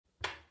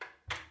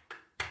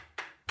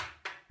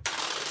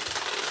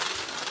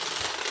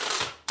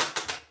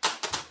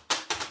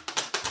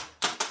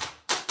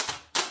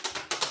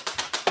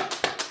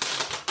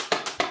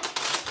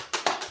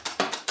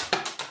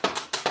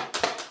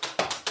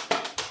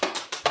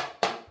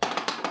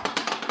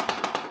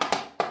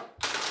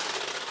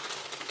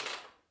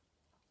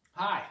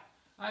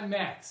I'm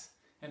Max,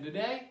 and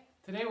today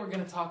we're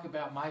going to talk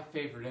about my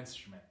favorite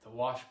instrument, the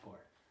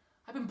washboard.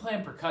 I've been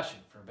playing percussion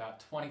for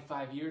about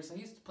 25 years. I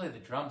used to play the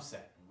drum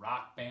set in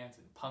rock bands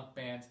and punk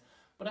bands,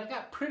 but I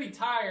got pretty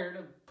tired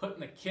of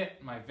putting the kit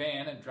in my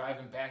van and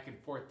driving back and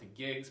forth to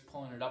gigs,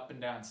 pulling it up and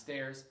down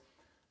stairs.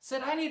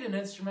 Said I need an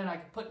instrument I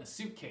could put in a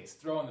suitcase,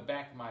 throw in the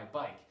back of my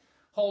bike,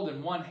 hold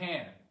in one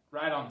hand, and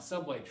ride on the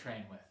subway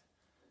train with.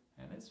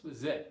 And this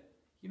was it.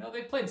 You know,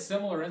 they played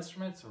similar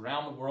instruments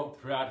around the world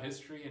throughout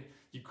history. In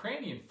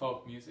Ukrainian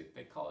folk music,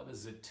 they call it a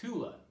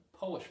zitula. In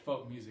Polish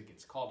folk music,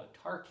 it's called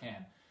a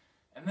tarkan.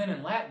 And then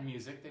in Latin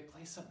music, they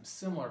play something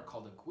similar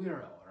called a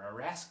guiro or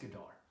a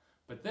rascador.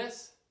 But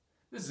this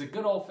is a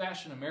good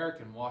old-fashioned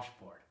American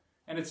washboard.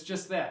 And it's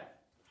just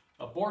that,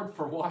 a board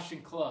for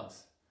washing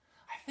clothes.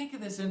 I think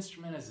of this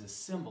instrument as a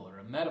symbol or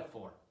a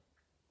metaphor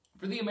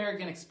for the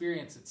American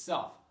experience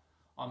itself.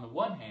 On the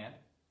one hand,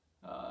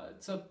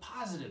 it's a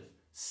positive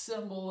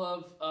symbol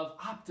of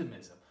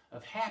optimism,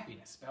 of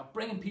happiness, about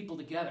bringing people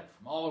together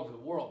from all over the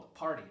world to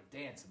party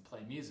and dance and play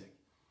music.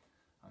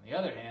 On the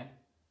other hand,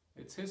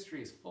 its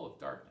history is full of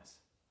darkness,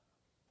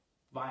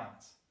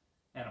 violence,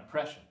 and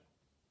oppression.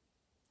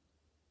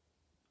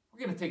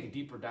 We're going to take a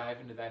deeper dive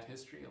into that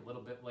history a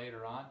little bit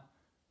later on,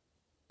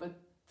 but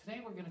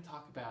today we're going to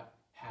talk about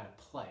how to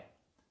play it.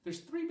 There's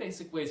three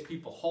basic ways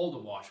people hold a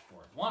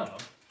washboard. One of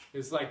them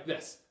is like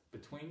this,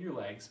 between your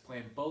legs,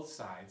 playing both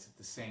sides at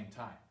the same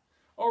time.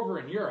 Over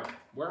in Europe,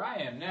 where I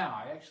am now,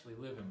 I actually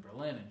live in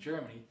Berlin in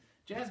Germany,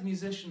 jazz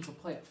musicians will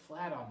play it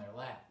flat on their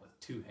lap with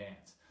two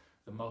hands.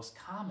 The most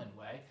common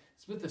way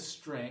is with a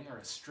string or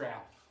a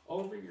strap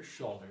over your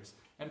shoulders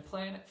and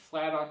playing it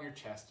flat on your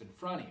chest in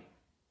front of you.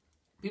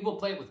 People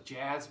play it with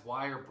jazz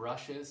wire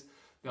brushes.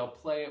 They'll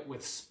play it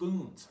with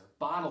spoons or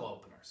bottle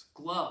openers,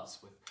 gloves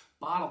with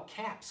bottle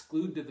caps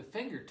glued to the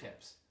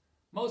fingertips.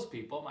 Most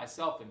people,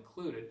 myself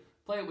included,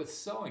 play it with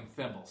sewing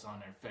thimbles on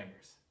their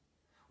fingers.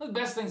 One of the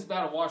best things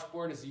about a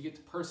washboard is you get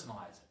to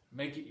personalize it,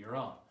 make it your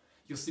own.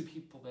 You'll see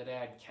people that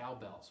add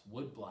cowbells,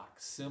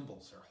 woodblocks,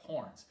 cymbals, or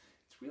horns.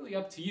 It's really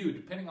up to you,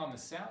 depending on the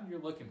sound you're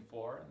looking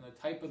for and the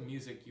type of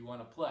music you want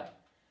to play.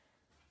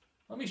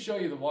 Let me show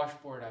you the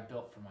washboard I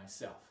built for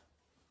myself.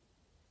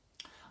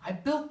 I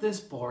built this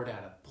board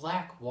out of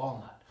black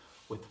walnut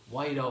with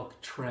white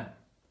oak trim.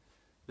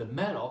 The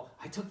metal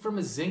I took from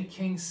a Zinc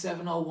King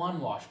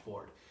 701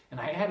 washboard, and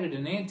I added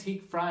an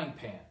antique frying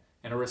pan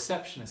and a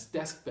receptionist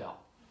desk bell.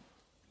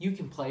 You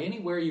can play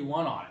anywhere you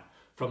want on it,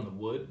 from the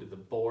wood to the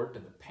board to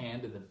the pan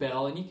to the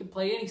bell, and you can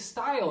play any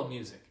style of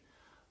music.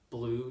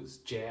 Blues,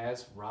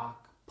 jazz,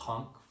 rock,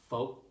 punk,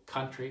 folk,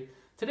 country.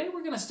 Today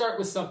we're going to start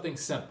with something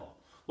simple.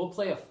 We'll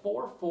play a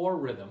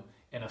 4/4 rhythm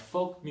in a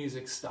folk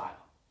music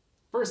style.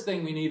 First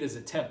thing we need is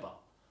a tempo.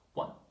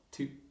 1,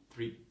 2,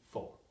 3,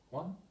 4.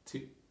 1,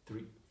 2,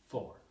 3,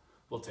 4.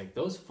 We'll take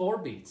those 4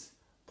 beats,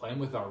 play them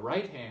with our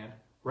right hand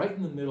right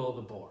in the middle of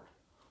the board.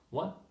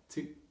 1,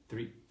 2,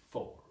 3,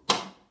 4.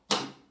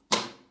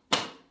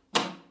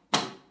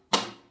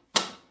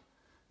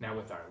 Now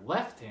with our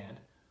left hand,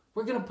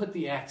 we're going to put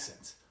the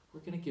accents. We're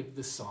going to give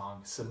the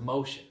song some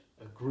motion,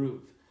 a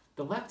groove.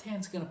 The left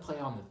hand's going to play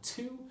on the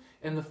 2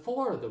 and the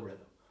 4 of the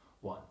rhythm.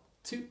 1,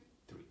 2,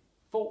 3,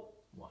 4.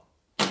 1,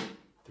 2,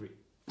 3,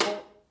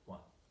 4. 1,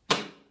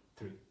 2,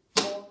 3,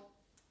 4.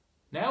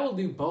 Now we'll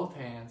do both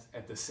hands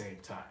at the same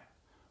time.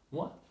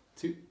 1,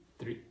 2,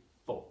 3,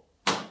 4.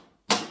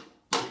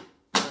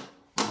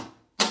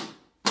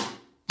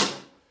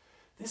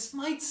 This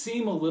might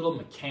seem a little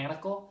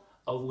mechanical,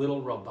 a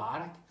little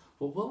robotic.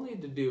 What we'll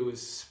need to do is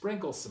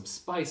sprinkle some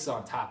spice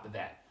on top of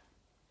that.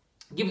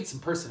 Give it some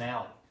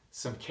personality,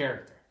 some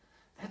character.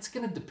 That's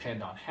going to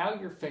depend on how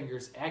your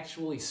fingers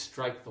actually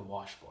strike the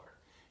washboard.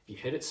 If you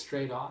hit it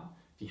straight on,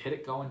 if you hit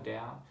it going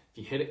down, if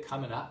you hit it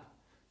coming up.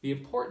 The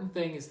important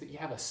thing is that you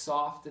have a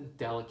soft and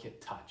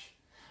delicate touch.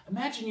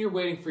 Imagine you're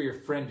waiting for your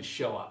friend to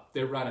show up.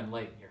 They're running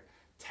late and you're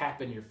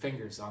tapping your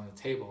fingers on the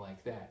table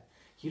like that.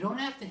 You don't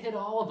have to hit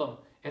all of them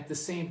at the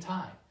same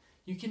time.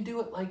 You can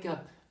do it like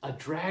a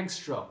drag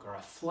stroke or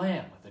a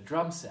flam with a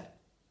drum set.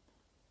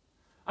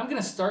 I'm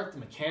going to start the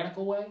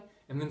mechanical way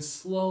and then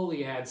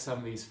slowly add some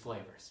of these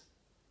flavors.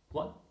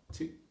 1,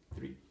 2,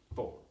 3,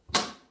 4.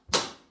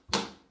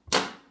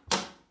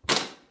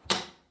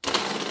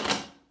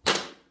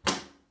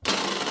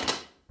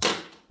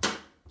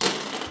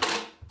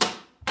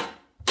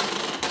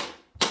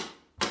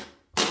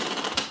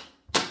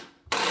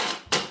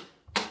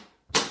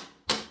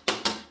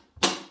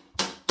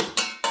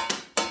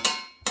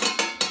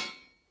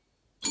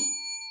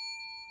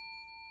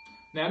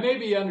 Now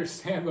maybe you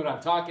understand what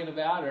I'm talking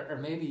about, or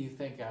maybe you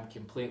think I'm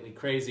completely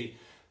crazy.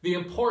 The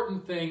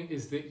important thing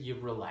is that you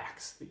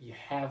relax, that you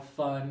have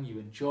fun, you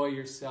enjoy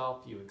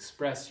yourself, you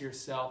express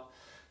yourself,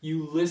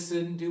 you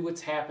listen to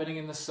what's happening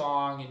in the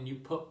song, and you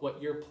put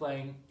what you're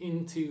playing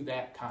into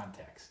that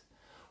context.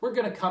 We're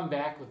going to come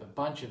back with a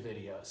bunch of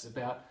videos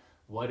about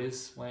what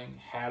is swing,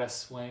 how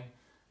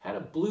to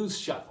blues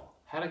shuffle,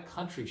 how to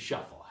country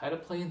shuffle, how to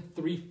play in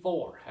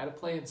 3/4, how to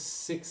play in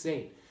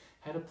 6/8,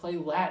 how to play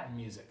Latin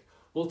music.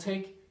 We'll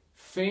take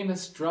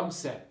famous drum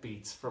set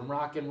beats from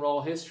rock and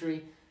roll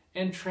history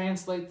and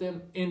translate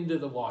them into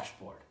the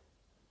washboard.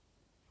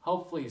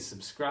 Hopefully you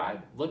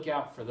subscribe, look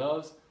out for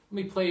those. Let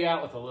me play you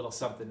out with a little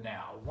something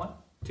now. 1,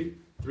 2,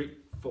 3,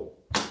 4.